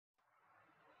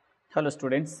Hello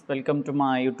students, welcome to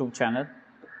my YouTube channel.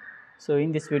 So in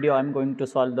this video I am going to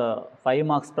solve the 5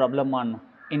 marks problem on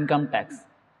income tax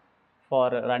for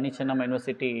Rani Chennamma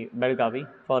University, Belgavi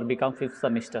for Bcom 5th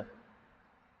semester.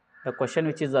 The question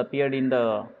which is appeared in the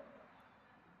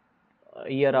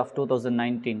year of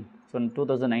 2019. So in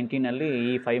 2019 ಅಲ್ಲಿ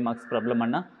ಈ 5 marks problem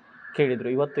ಅನ್ನು ಕೇಳಿದ್ರು.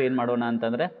 ಇವತ್ತು ಏನು ಮಾಡೋಣ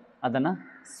ಅಂತಂದರೆ ಅದನ್ನು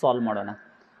solve ಮಾಡೋಣ.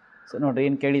 ಸೊ ನೋಡ್ರಿ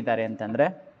ಏನು ಕೇಳಿದ್ದಾರೆ ಅಂತಂದರೆ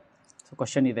ಸೊ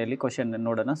ಕ್ವಶನ್ ಇದೆ ಇಲ್ಲಿ, ಕ್ವಶನ್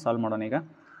ನೋಡೋಣ, ಸಾಲ್ವ್ ಮಾಡೋಣ ಈಗ.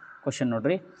 ಕ್ವಶನ್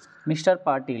ನೋಡ್ರಿ, mister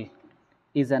Patil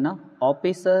is an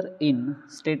officer in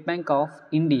state bank of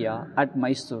India at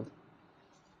Mysuru.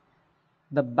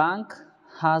 The bank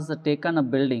has taken a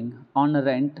building on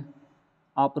rent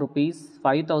of rupees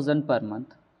 5,000 per month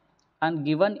and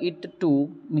given it to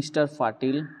Mr.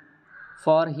 Patil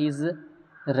for his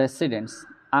residence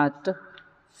at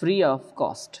free of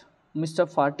cost. Mr.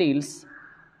 Patil's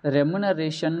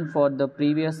remuneration for the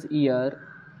previous year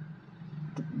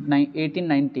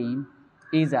 1819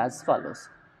 is as follows.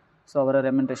 So our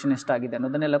remuneration ಎಷ್ಟಾಗಿದೆ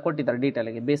ಅನ್ನೋದನ್ನೆಲ್ಲ ಕೊಟ್ಟಿದ್ದಾರೆ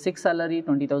ಡೀಟೇಲಾಗಿ. Basic salary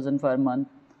 20,000 per month,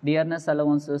 dearness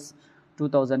allowances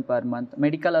 2,000 per month,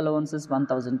 medical allowances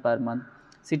 1,000 per month,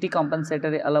 city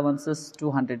compensatory allowances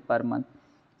 200 per month,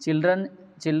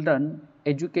 children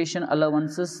education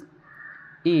allowances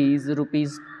is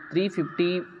rupees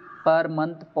 350 per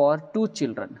month for 2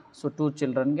 children. So 2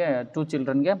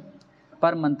 childrenಗೆ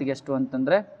per monthಗೆ ಎಷ್ಟು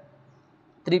ಅಂತಂದರೆ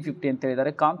 350 ಅಂತ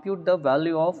ಹೇಳಿದ್ದಾರೆ. Compute the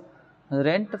value of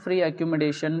rent free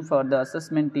ಅಕ್ಯುಮಿಡೇಷನ್ for the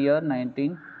assessment year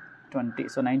 1920.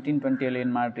 So 1920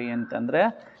 ಏನು ಮಾಡಿರಿ ಅಂತಂದರೆ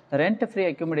rent free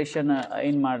ಅಕ್ಯುಮಿಡೇಷನ್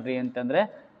ಏನು ಮಾಡಿರಿ ಅಂತಂದರೆ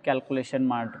ಕ್ಯಾಲ್ಕುಲೇಷನ್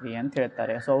ಮಾಡಿರಿ ಅಂತ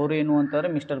ಹೇಳ್ತಾರೆ. ಸೊ ಅವರು ಏನು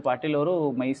ಅಂತಂದರೆ ಮಿಸ್ಟರ್ ಪಾಟೀಲ್ ಅವರು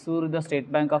ಮೈಸೂರದ ಸ್ಟೇಟ್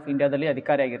ಬ್ಯಾಂಕ್ ಆಫ್ ಇಂಡಿಯಾದಲ್ಲಿ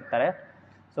ಅಧಿಕಾರಿಯಾಗಿರ್ತಾರೆ.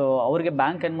 ಸೊ ಅವ್ರಿಗೆ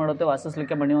ಬ್ಯಾಂಕ್ ಏನು ಮಾಡುತ್ತೆ,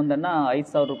 ವಾಸಿಸಲಿಕ್ಕೆ ಮನೆಯೊಂದನ್ನು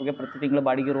 5,000 ರೂಪಾಯಿಗೆ ಪ್ರತಿ ತಿಂಗಳು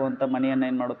ಬಾಡಿಗೆ ಇರುವಂಥ ಮನೆಯನ್ನು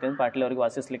ಏನು ಮಾಡುತ್ತೆ ಅಂತ ಪಾಟೀಲ್ ಅವರಿಗೆ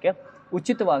ವಾಸಿಸಲಿಕ್ಕೆ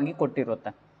ಉಚಿತವಾಗಿ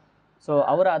ಕೊಟ್ಟಿರುತ್ತೆ. ಸೊ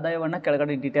ಅವರ ಆದಾಯವನ್ನು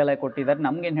ಕೆಳಗಡೆ ಡೀಟೇಲಾಗಿ ಕೊಟ್ಟಿದ್ದಾರೆ.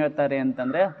 ನಮಗೇನು ಹೇಳ್ತಾರೆ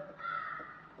ಅಂತಂದರೆ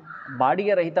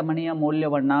ಬಾಡಿಗೆ ರಹಿತ ಮನೆಯ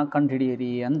ಮೌಲ್ಯವನ್ನು ಕಂಡುಹಿಡಿಯಿರಿ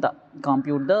ಅಂತ,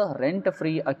 ಕಂಪ್ಯೂಟ್ ದ ರೆಂಟ್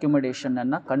ಫ್ರೀ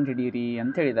ಅಕ್ಯುಮಿಡೇಷನನ್ನು ಕಂಡುಹಿಡಿಯಿರಿ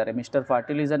ಅಂತ ಹೇಳಿದ್ದಾರೆ. Mister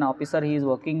Patil is an officer, he is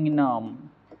working in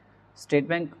state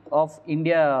bank of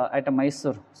India at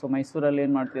Mysuru. So ಮೈಸೂರಲ್ಲಿ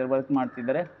ಏನು ಮಾಡ್ತಿದ್ದಾರೆ, ವರ್ಕ್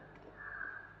ಮಾಡ್ತಿದ್ದಾರೆ.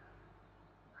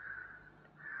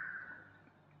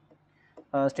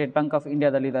 State bank of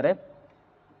ಇಂಡಿಯಾದಲ್ಲಿದ್ದಾರೆ.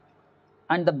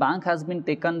 And the bank has been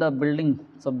taken the building.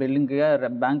 So ಬಿಲ್ಡಿಂಗ್ಗೆ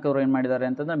bank ಅವರು ಏನು ಮಾಡಿದ್ದಾರೆ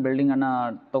ಅಂತಂದರೆ ಬಿಲ್ಡಿಂಗನ್ನು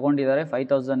ತೊಗೊಂಡಿದ್ದಾರೆ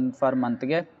 5,000 ಫರ್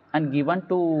ಮಂತ್ಗೆ. ಆ್ಯಂಡ್ ಗಿವನ್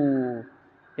ಟು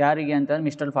ಯಾರಿಗೆ ಅಂತಂದರೆ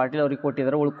ಮಿಸ್ಟರ್ ಪಾಟೀಲ್ ಅವ್ರಿಗೆ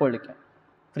ಕೊಟ್ಟಿದ್ದಾರೆ ಉಳ್ಕೊಳ್ಳಿಕ್ಕೆ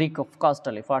ಫ್ರೀ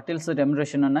ಕಾಸ್ಟಲ್ಲಿ. ಪಾಟೀಲ್ಸ್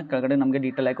ರೆಮ್ಯುನರೇಷನನ್ನು ಕೆಳಗಡೆ ನಮಗೆ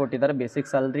ಡೀಟೇಲಾಗಿ ಕೊಟ್ಟಿದ್ದಾರೆ. Basic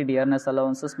salary, dearness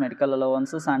allowances, medical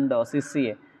allowances and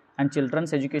CCA and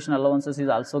children's education allowances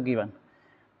is also given.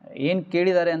 ಏನು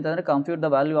ಕೇಳಿದ್ದಾರೆ ಅಂತಂದರೆ compute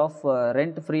the value of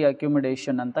rent free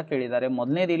ಅಕ್ಯುಮಿಡೇಷನ್ ಅಂತ ಕೇಳಿದ್ದಾರೆ.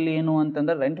 ಮೊದಲನೇದು ಇಲ್ಲಿ ಏನು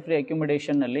ಅಂತಂದರೆ rent free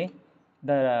ಅಕ್ಯುಮಿಡೇಷನ್ನಲ್ಲಿ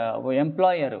the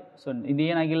employer. So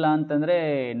ಇದೇನಾಗಿಲ್ಲ ಅಂತಂದರೆ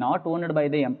not owned by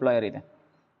the employer ಇದೆ,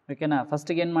 ಓಕೆನಾ.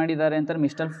 ಫಸ್ಟಿಗೆ ಏನು ಮಾಡಿದ್ದಾರೆ ಅಂತಂದರೆ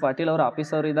ಮಿಸ್ಟರ್ ಪಾಟೀಲ್ ಅವರು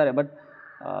ಆಫೀಸರ್ ಇದ್ದಾರೆ, but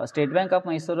state bank of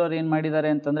Mysuru ಅವ್ರು ಏನು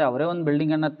ಮಾಡಿದ್ದಾರೆ ಅಂತಂದರೆ ಅವರೇ ಒಂದು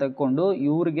ಬಿಲ್ಡಿಂಗನ್ನು ತೆಗೆದುಕೊಂಡು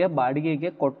ಇವ್ರಿಗೆ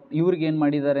ಬಾಡಿಗೆಗೆ ಇವ್ರಿಗೆ ಏನು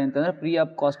ಮಾಡಿದ್ದಾರೆ ಅಂತಂದರೆ ಫ್ರೀ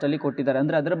ಆಫ್ ಕಾಸ್ಟಲ್ಲಿ ಕೊಟ್ಟಿದ್ದಾರೆ.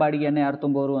 ಅಂದರೆ ಅದರ ಬಾಡಿಗೆಯನ್ನು ಯಾರು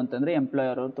ತುಂಬೋರು ಅಂತಂದರೆ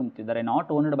ಎಂಪ್ಲಾಯರ್ ಅವರು ತುಂಬ್ತಿದ್ದಾರೆ.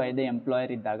 Not owned by the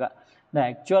employer ಇದ್ದಾಗ the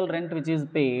actual rent which is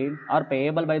paid R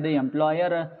payable by the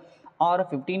employer R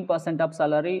 15% of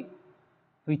salary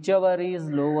whichever is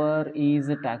lower is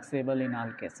taxable in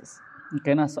all cases,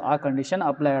 ಓಕೆನಾ. ಸೊ ಆ condition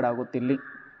applied ಆಗುತ್ತೆ ಇಲ್ಲಿ.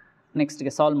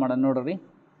 ನೆಕ್ಸ್ಟ್ಗೆ solve ಮಾಡೋಣ ನೋಡ್ರಿ.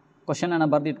 ಕ್ವಶನನ್ನು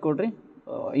ಬರೆದು ಇಟ್ಕೊಡ್ರಿ,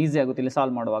 easy ಆಗುತ್ತೆ ಇಲ್ಲಿ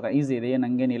ಸಾಲ್ವ್ ಮಾಡುವಾಗ. ಈಸಿ ಇದೆ, ಏನು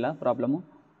ಹಂಗೇನಿಲ್ಲ ಪ್ರಾಬ್ಲಮ್ಮು.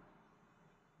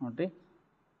 ನೋಡಿರಿ,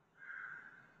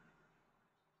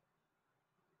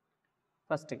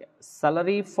 ಫಸ್ಟಿಗೆ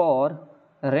salary for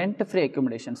rent free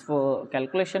ಅಕ್ಯುಮಿಡೇಷನ್ಸ್.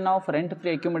 Calculation of rent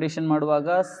free ಅಕ್ಯುಮಿಡೇಷನ್ ಮಾಡುವಾಗ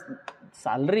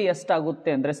ಸ್ಯಾಲ್ರಿ ಎಷ್ಟಾಗುತ್ತೆ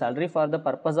ಅಂದರೆ salary for the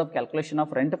purpose of calculation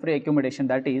of rent free ಅಕ್ಯುಮಿಡೇಷನ್,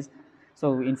 that is, so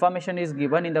information is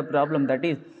given in the problem, that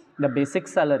is the basic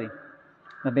salary.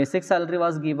 The basic salary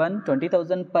was given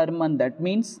 20,000 per month, that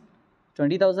means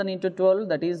 20,000 into 12,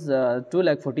 that is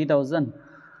 2,40,000.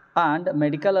 and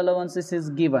medical allowances is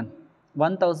given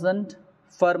 1,000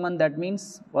 per month, that means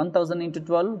 1,000 into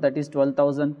 12, that is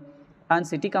 12,000. and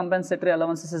city compensatory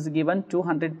allowances is given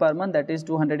 200 per month, that is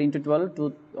 200 into 12 to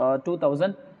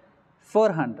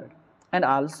 2,400. and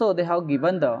also they have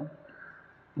given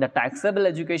the taxable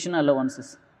education allowances.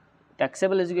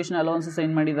 taxable education allowances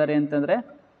ಏನು ಮಾಡಿದ್ದಾರೆ ಅಂತಂದರೆ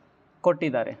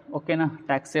ಕೊಟ್ಟಿದ್ದಾರೆ, ಓಕೆನಾ.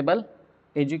 Taxable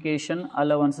education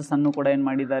allowances ಅನ್ನು ಕೂಡ ಏನು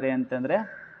ಮಾಡಿದ್ದಾರೆ ಅಂತಂದರೆ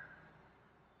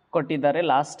ಕೊಟ್ಟಿದ್ದಾರೆ.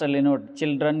 ಲಾಸ್ಟಲ್ಲಿ ನೋಡಿ,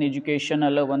 children education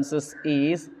allowances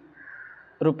is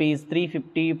rupees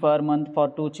 350 per month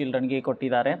for 2 ಚಿಲ್ಡ್ರನ್ಗೆ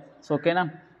ಕೊಟ್ಟಿದ್ದಾರೆ. ಸೊ ಓಕೆನಾ.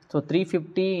 ಸೊ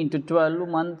 350 into 12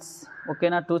 months,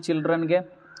 ಓಕೆನಾ, 2 ಚಿಲ್ಡ್ರನ್ಗೆ.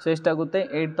 ಸೊ ಎಷ್ಟಾಗುತ್ತೆ,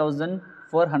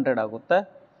 8,400 ಆಗುತ್ತೆ.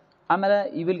 ಆಮೇಲೆ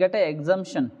you will get A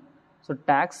exemption. So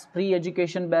tax free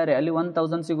education ಬೇರೆ, ಅಲ್ಲಿ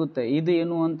 1,000 ಸಿಗುತ್ತೆ. ಇದು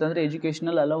ಏನು ಅಂತಂದರೆ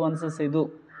ಎಜುಕೇಷನಲ್ ಅಲವೆನ್ಸಸ್. ಇದು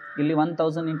ಇಲ್ಲಿ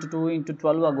 1,000 into 2 into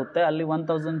 12 ಆಗುತ್ತೆ, ಅಲ್ಲಿ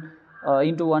 1,000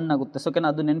 ಇಂಟು 1 ಆಗುತ್ತೆ. ಸೊ ಓಕೆನಾ,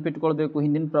 ಅದು ನೆನ್ಪಿಟ್ಕೊಳ್ಬೇಕು.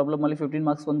 ಹಿಂದಿನ ಪ್ರಾಬ್ಲಮಲ್ಲಿ 15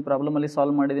 ಮಾರ್ಕ್ಸ್ ಒಂದು ಪ್ರಾಬ್ಲಮಲ್ಲಿ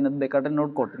ಸಾಲ್ವ್ ಮಾಡಿದ್ದೀನಿ, ಅದು ಬೇಕಾದ್ರೆ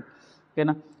ನೋಡ್ಕೊಟ್ರಿ.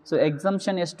 ಓಕೆನಾ. ಸೊ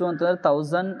ಎಕ್ಸಮ್ಷನ್ ಎಷ್ಟು ಅಂತಂದರೆ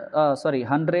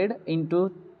 100 ಇಂಟು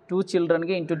 2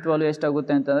 ಚಿಲ್ಡ್ರನ್ಗೆ ಇಂಟು 12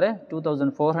 ಎಷ್ಟಾಗುತ್ತೆ ಅಂತಂದರೆ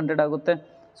 2400 ಆಗುತ್ತೆ.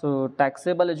 ಸೊ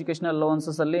ಟ್ಯಾಕ್ಸೇಬಲ್ ಎಜುಕೇಷನಲ್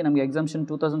ಅಲೋವೆನ್ಸಸಲ್ಲಿ ನಮಗೆ ಎಕ್ಸಮ್ಷನ್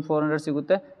 2400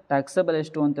 ಸಿಗುತ್ತೆ. ಟ್ಯಾಕ್ಸೇಬಲ್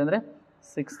ಎಷ್ಟು ಅಂತಂದರೆ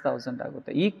 6000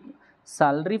 ಆಗುತ್ತೆ. ಈ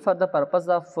salary for the purpose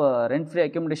of rent free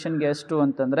ಅಕ್ಯುಮಿಡೇಷನ್ಗೆ ಎಷ್ಟು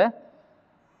ಅಂತಂದರೆ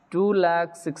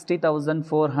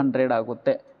 2,60,400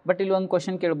 ಆಗುತ್ತೆ. ಬಟ್ ಇಲ್ಲಿ ಒಂದು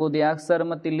ಕ್ವಶನ್ ಕೇಳ್ಬೋದು, ಯಾಕೆ ಸರ್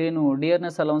ಮತ್ತು ಇಲ್ಲೇನು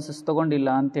ಡಿಯರ್ನೆಸ್ ಅಲೌನ್ಸಸ್ ತೊಗೊಂಡಿಲ್ಲ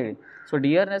ಅಂತೇಳಿ. ಸೊ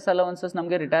ಡಿಯರ್ನೆಸ್ ಅಲೌನ್ಸಸ್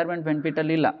ನಮಗೆ ರಿಟೈರ್ಮೆಂಟ್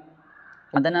ಬೆನಿಫಿಟಲ್ಲಿ ಇಲ್ಲ,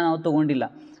 ಅದನ್ನು ನಾವು ತೊಗೊಂಡಿಲ್ಲ,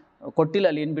 ಕೊಟ್ಟಿಲ್ಲ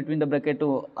ಅಲ್ಲಿ ಇನ್ ಬಿಟ್ವೀನ್ ದ ಬ್ರಾಕೆಟು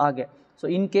ಹಾಗೆ. ಸೊ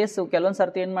ಇನ್ ಕೇಸ್ ಕೆಲವೊಂದು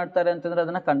ಸರ್ತಿ ಏನು ಮಾಡ್ತಾರೆ ಅಂತಂದರೆ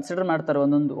ಅದನ್ನು ಕನ್ಸಿಡರ್ ಮಾಡ್ತಾರೆ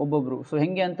ಒಬ್ಬೊಬ್ಬರು. ಸೊ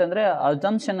ಹೆಂಗೆ ಅಂತಂದರೆ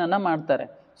ಅಸಂಪ್ಷನನ್ನು ಮಾಡ್ತಾರೆ.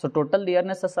 ಸೊ ಟೋಟಲ್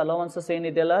ಡಿಯರ್ನೆಸ್ ಅಲೌನ್ಸಸ್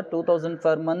ಏನಿದೆಯಲ್ಲ 2000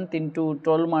 ಪರ್ ಮಂತ್ ಇಂಟು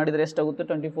 12 ಮಾಡಿದರೆ ಎಷ್ಟಾಗುತ್ತೆ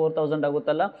 24,000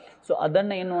 ಆಗುತ್ತಲ್ಲ. ಸೊ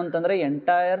ಅದನ್ನು ಏನು ಅಂತಂದರೆ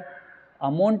ಎಂಟೈರ್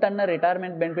ಅಮೌಂಟನ್ನು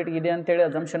ರಿಟೈರ್ಮೆಂಟ್ ಬೆನಿಫಿಟ್ ಇದೆ ಅಂತೇಳಿ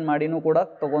ಅಸಂಪ್ಷನ್ ಮಾಡಿನೂ ಕೂಡ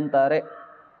ತೊಗೊತಾರೆ.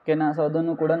 ಓಕೆನಾ. ಸೊ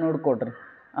ಅದನ್ನು ಕೂಡ ನೋಡಿಕೊಡ್ರಿ.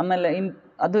 ಆಮೇಲೆ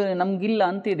ಅದು ನಮಗಿಲ್ಲ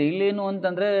ಅಂತಿದೆ ಇಲ್ಲೇನು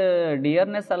ಅಂತಂದರೆ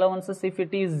dearness allowances if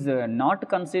it is not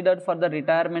considered for the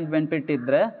retirement benefit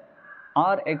ಇದ್ದರೆ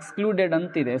ಆರ್ ಎಕ್ಸ್ಕ್ಲೂಡೆಡ್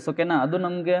ಅಂತಿದೆ. ಸೊ ಓಕೆನಾ, ಅದು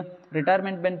ನಮಗೆ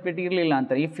ರಿಟೈರ್ಮೆಂಟ್ ಬೆನಿಫಿಟ್ ಇರಲಿಲ್ಲ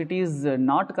ಅಂತ. If it is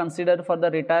not considered for the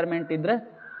retirement ಇದ್ದರೆ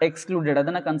ಎಕ್ಸ್ಕ್ಲೂಡೆಡ್,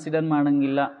 ಅದನ್ನು ಕನ್ಸಿಡರ್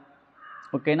ಮಾಡೋಂಗಿಲ್ಲ.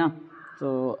 ಓಕೆನಾ. ಸೊ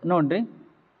ನೋಡಿರಿ,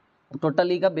 ಟೋಟಲ್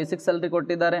ಈಗ ಬೇಸಿಕ್ ಸ್ಯಾಲ್ರಿ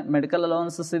ಕೊಟ್ಟಿದ್ದಾರೆ, ಮೆಡಿಕಲ್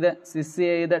ಅಲೌನ್ಸಸ್ ಇದೆ,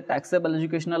 CCA ಇದೆ, ಟ್ಯಾಕ್ಸೇಬಲ್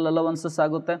ಎಜುಕೇಷನಲ್ ಅಲೌನ್ಸಸ್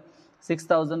ಆಗುತ್ತೆ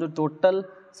 6000. Total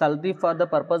salary for the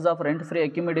purpose of rent free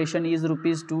ಅಕ್ಯುಮಿಡೇಷನ್ is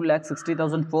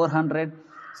 ₹2,60,400.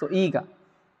 So ಈಗ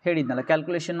ಹೇಳಿದ್ನಲ್ಲ,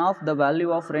 calculation of the value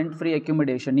of rent free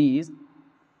ಅಕ್ಯುಮಿಡೇಷನ್ is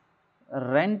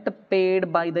rent paid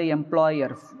by the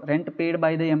employer. Rent paid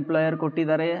by the employer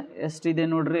ಕೊಟ್ಟಿದ್ದಾರೆ, ಎಷ್ಟಿದೆ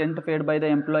ನೋಡ್ರಿ, rent paid by the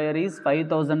employer is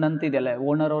 5,000 ಅಂತಿದೆಯಲ್ಲ.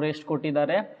 Owner ಅವ್ರು ಎಷ್ಟು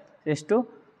ಕೊಟ್ಟಿದ್ದಾರೆ, ಎಷ್ಟು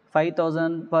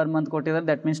 5,000 per month ಕೊಟ್ಟಿದ್ದಾರೆ.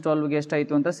 ದಟ್ ಮೀನ್ಸ್ 12ಗೆ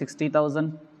ಎಷ್ಟಾಯಿತು ಅಂತ 60,000.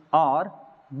 ಆರ್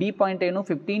ಬಿ ಪಾಯಿಂಟ್ ಏನು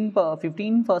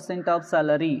 15% of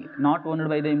salary not owned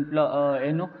by the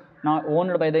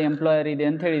owned by the employer ಇದೆ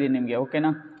ಅಂತ ಹೇಳಿದ್ದೀನಿ ನಿಮಗೆ. ಓಕೆನಾ.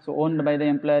 So owned by the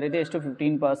employer ಇದೆ, ಎಷ್ಟು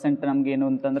 15% ನಮಗೇನು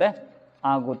ಅಂತಂದರೆ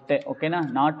ಆಗುತ್ತೆ. ಓಕೆನಾ.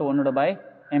 ನಾಟ್ ಓನ್ಡ್ ಬೈ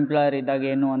ಎಂಪ್ಲಾಯರ್ ಇದ್ದಾಗ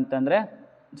ಏನು ಅಂತಂದರೆ,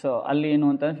 ಸೊ ಅಲ್ಲಿ ಏನು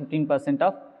ಅಂತಂದರೆ 15%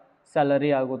 ಆಫ್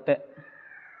ಸ್ಯಾಲರಿ ಆಗುತ್ತೆ.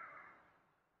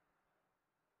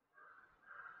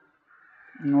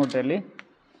 ನೋಡ್ರಿ ಅಲ್ಲಿ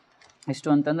ಎಷ್ಟು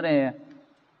ಅಂತಂದರೆ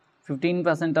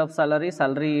 15% ಆಫ್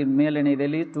ಸ್ಯಾಲರಿ ಮೇಲೇನಿದೆ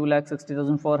ಇಲ್ಲಿ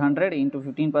 2,60,400 ಇಂಟು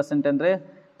 15% ಅಂದರೆ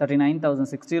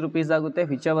 39,060 ರೂಪೀಸ್ ಆಗುತ್ತೆ.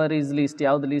 ವಿಚ್ ಎವರ್ ಈಸ್ ಲೀಸ್ಟ್,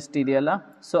 ಯಾವ್ದು ಲೀಸ್ಟ್ ಇದೆಯಲ್ಲ,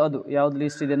 ಸೊ ಅದು ಯಾವ್ದು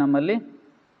ಲೀಸ್ಟ್ ಇದೆ ನಮ್ಮಲ್ಲಿ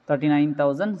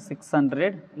 39,600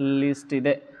 ಲೀಸ್ಟ್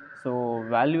ಇದೆ. So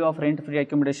value of rent free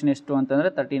ಅಕ್ಯುಮಿಡೇಷನ್ ಎಷ್ಟು ಅಂತಂದರೆ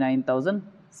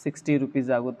 39,060 ರೂಪೀಸ್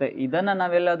ಆಗುತ್ತೆ. ಇದನ್ನು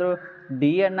ನಾವೆಲ್ಲಾದರೂ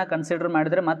ಡಿ ಅನ್ನು ಕನ್ಸಿಡರ್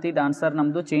ಮಾಡಿದರೆ ಮತ್ತೆ ಇದು ಆನ್ಸರ್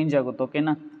ನಮ್ಮದು ಚೇಂಜ್ ಆಗುತ್ತೆ.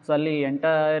 ಓಕೆನಾ. ಸೊ ಅಲ್ಲಿ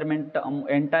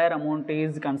entire amount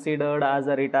is considered as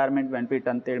a retirement benefit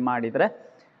ಅಂತೇಳಿ ಮಾಡಿದರೆ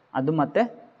ಅದು ಮತ್ತೆ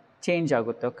ಚೇಂಜ್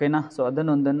ಆಗುತ್ತೆ. ಓಕೆನಾ. ಸೊ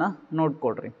ಅದನ್ನೊಂದನ್ನು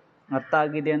ನೋಡಿಕೊಡ್ರಿ. ಅರ್ಥ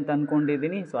ಆಗಿದೆ ಅಂತ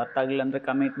ಅಂದ್ಕೊಂಡಿದ್ದೀನಿ. ಸೊ ಅರ್ಥ ಆಗಿಲ್ಲ ಅಂದರೆ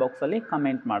ಕಮೆಂಟ್ ಬಾಕ್ಸಲ್ಲಿ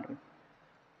ಕಮೆಂಟ್ ಮಾಡಿರಿ.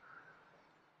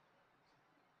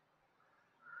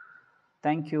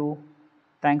 Thank you.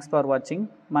 Thanks for watching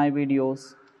my videos.